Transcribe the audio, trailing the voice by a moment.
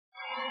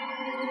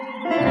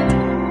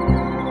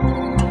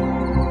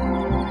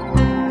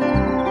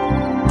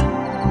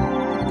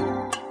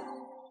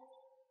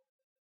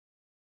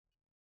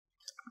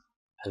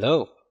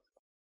Hello,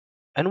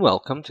 and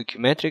welcome to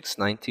QueueMetrics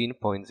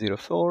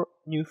 19.04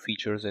 New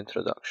Features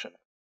Introduction.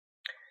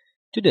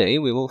 Today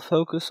we will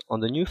focus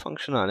on the new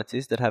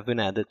functionalities that have been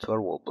added to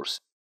our wallboards.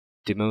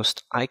 The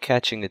most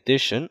eye-catching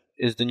addition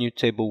is the new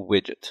table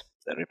widget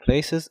that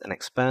replaces and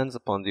expands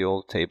upon the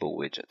old table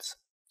widgets.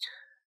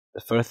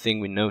 The first thing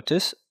we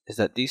notice is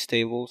that these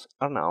tables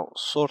are now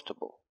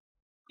sortable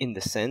in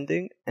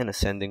descending and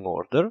ascending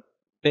order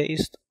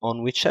based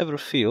on whichever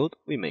field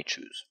we may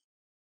choose.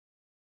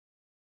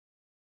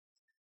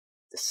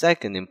 The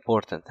second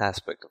important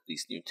aspect of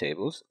these new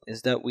tables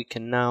is that we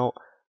can now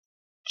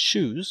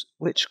choose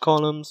which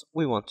columns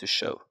we want to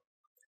show,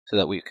 so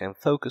that we can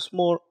focus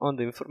more on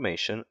the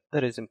information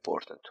that is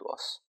important to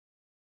us.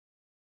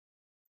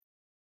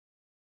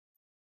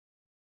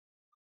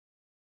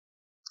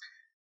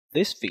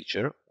 This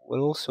feature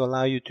will also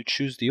allow you to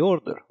choose the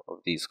order of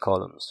these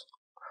columns.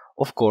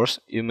 Of course,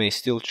 you may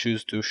still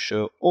choose to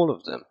show all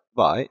of them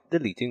by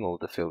deleting all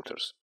the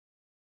filters.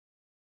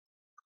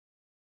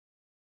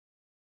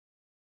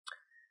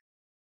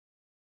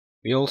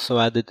 We also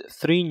added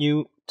 3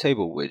 new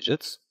table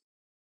widgets: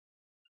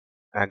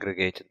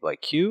 aggregated by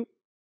queue,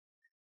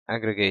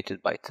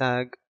 aggregated by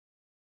tag,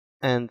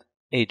 and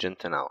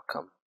agent and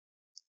outcome.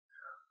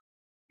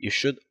 You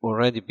should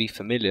already be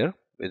familiar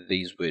with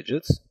these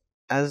widgets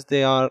as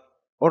they are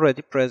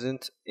already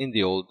present in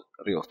the old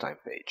real-time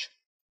page.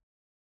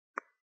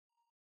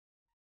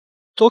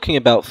 Talking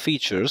about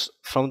features,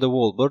 from the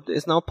wallboard it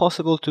is now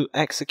possible to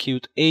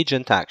execute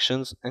agent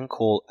actions and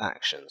call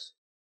actions,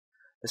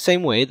 the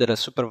same way that a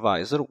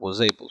supervisor was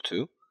able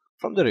to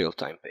from the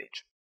real-time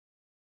page.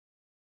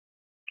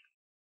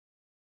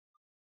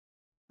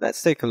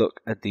 Let's take a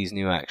look at these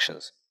new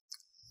actions.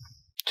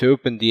 To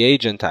open the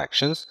agent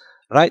actions,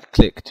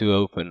 right-click to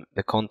open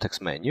the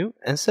context menu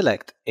and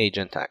select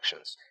Agent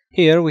Actions.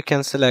 Here we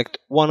can select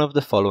one of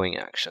the following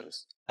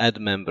actions: add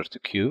member to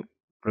queue,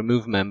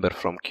 remove member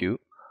from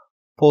queue,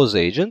 pause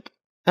agent,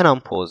 and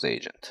unpause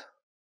agent.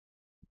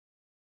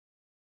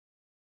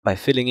 By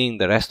filling in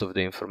the rest of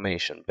the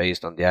information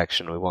based on the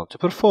action we want to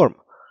perform,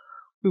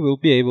 we will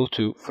be able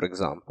to, for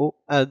example,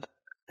 add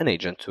an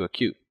agent to a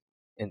queue,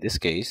 in this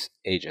case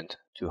agent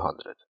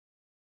 200.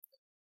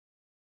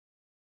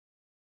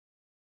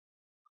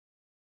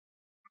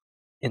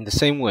 In the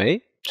same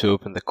way, to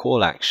open the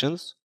call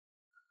actions,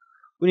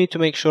 we need to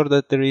make sure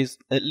that there is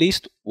at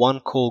least one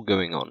call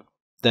going on.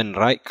 Then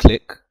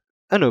right-click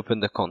and open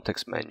the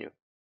context menu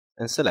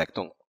and select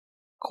on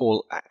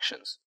Call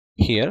Actions.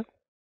 Here,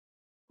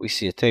 we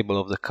see a table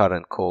of the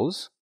current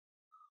calls.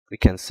 We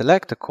can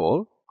select a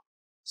call,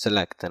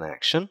 select an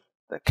action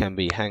that can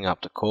be hang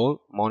up the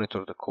call,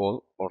 monitor the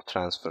call, or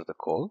transfer the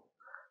call,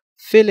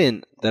 fill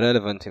in the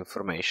relevant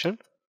information,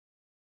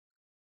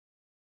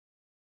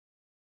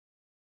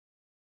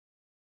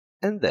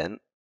 and then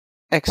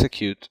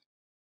execute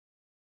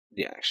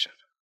the action.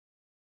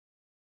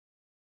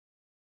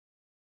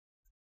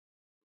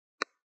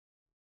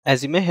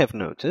 As you may have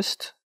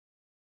noticed,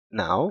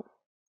 now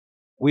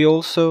we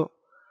also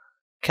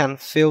can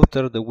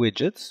filter the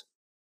widgets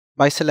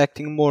by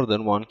selecting more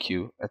than one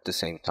queue at the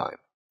same time.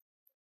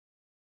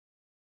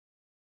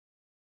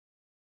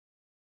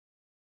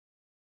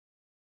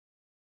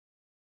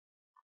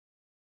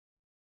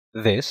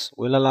 This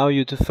will allow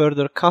you to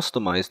further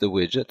customize the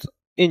widgets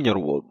in your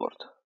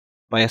wallboard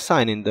by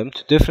assigning them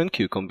to different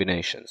queue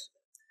combinations.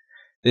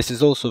 This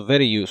is also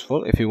very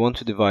useful if you want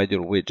to divide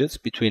your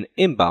widgets between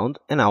inbound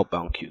and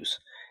outbound queues,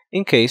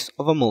 in case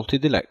of a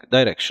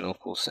multi-directional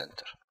call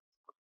center.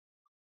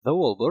 The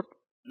wallboard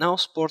now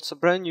sports a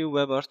brand new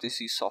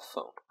WebRTC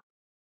softphone.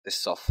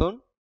 This softphone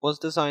was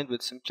designed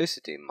with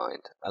simplicity in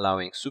mind,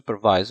 allowing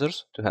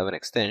supervisors to have an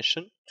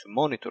extension to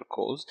monitor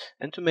calls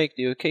and to make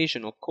the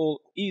occasional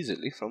call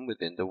easily from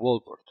within the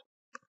wallboard.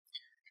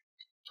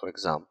 For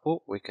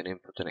example, we can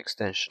input an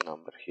extension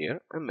number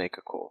here and make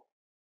a call.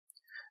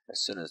 As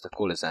soon as the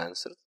call is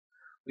answered,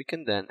 we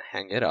can then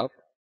hang it up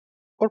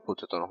or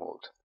put it on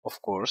hold.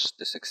 Of course,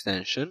 this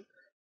extension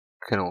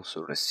can also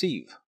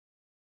receive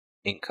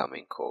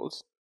incoming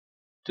calls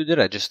to the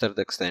registered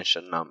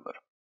extension number.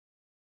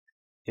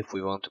 If we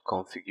want to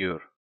configure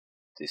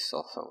these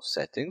softphone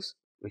settings,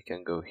 we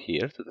can go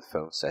here to the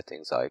phone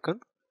settings icon,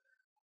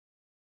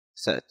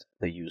 set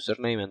the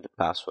username and the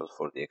password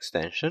for the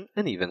extension,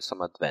 and even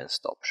some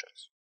advanced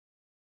options.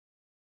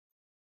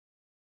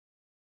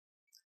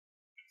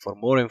 For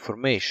more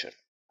information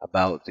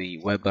about the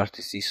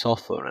WebRTC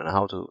software and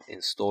how to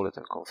install it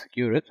and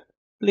configure it,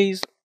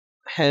 please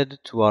head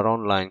to our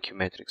online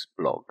QueueMetrics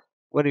blog,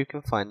 where you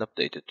can find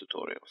updated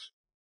tutorials.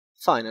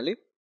 Finally,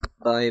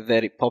 by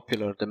very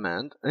popular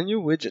demand, a new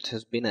widget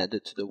has been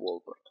added to the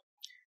wallboard.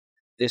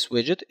 This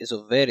widget is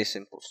of very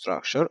simple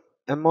structure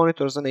and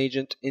monitors an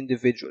agent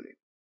individually.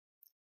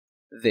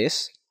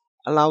 This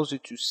allows you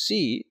to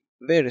see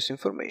various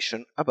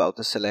information about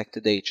the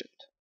selected agent.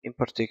 In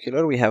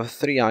particular, we have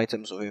 3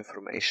 items of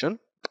information.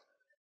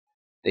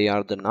 They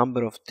are the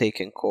number of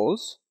taken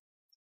calls,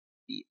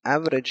 the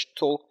average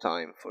talk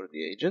time for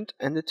the agent,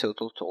 and the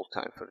total talk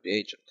time for the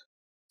agent.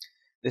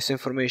 This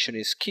information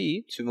is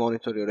key to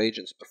monitor your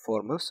agent's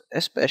performance,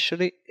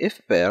 especially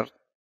if paired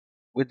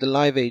with the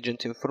live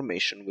agent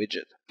information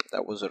widget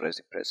that was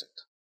already present.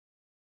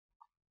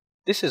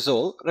 This is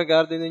all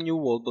regarding the new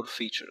wallboard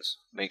features.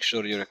 Make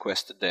sure you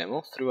request a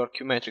demo through our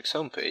QueueMetrics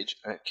homepage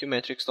at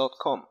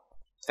QueueMetrics.com.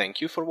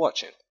 Thank you for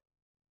watching.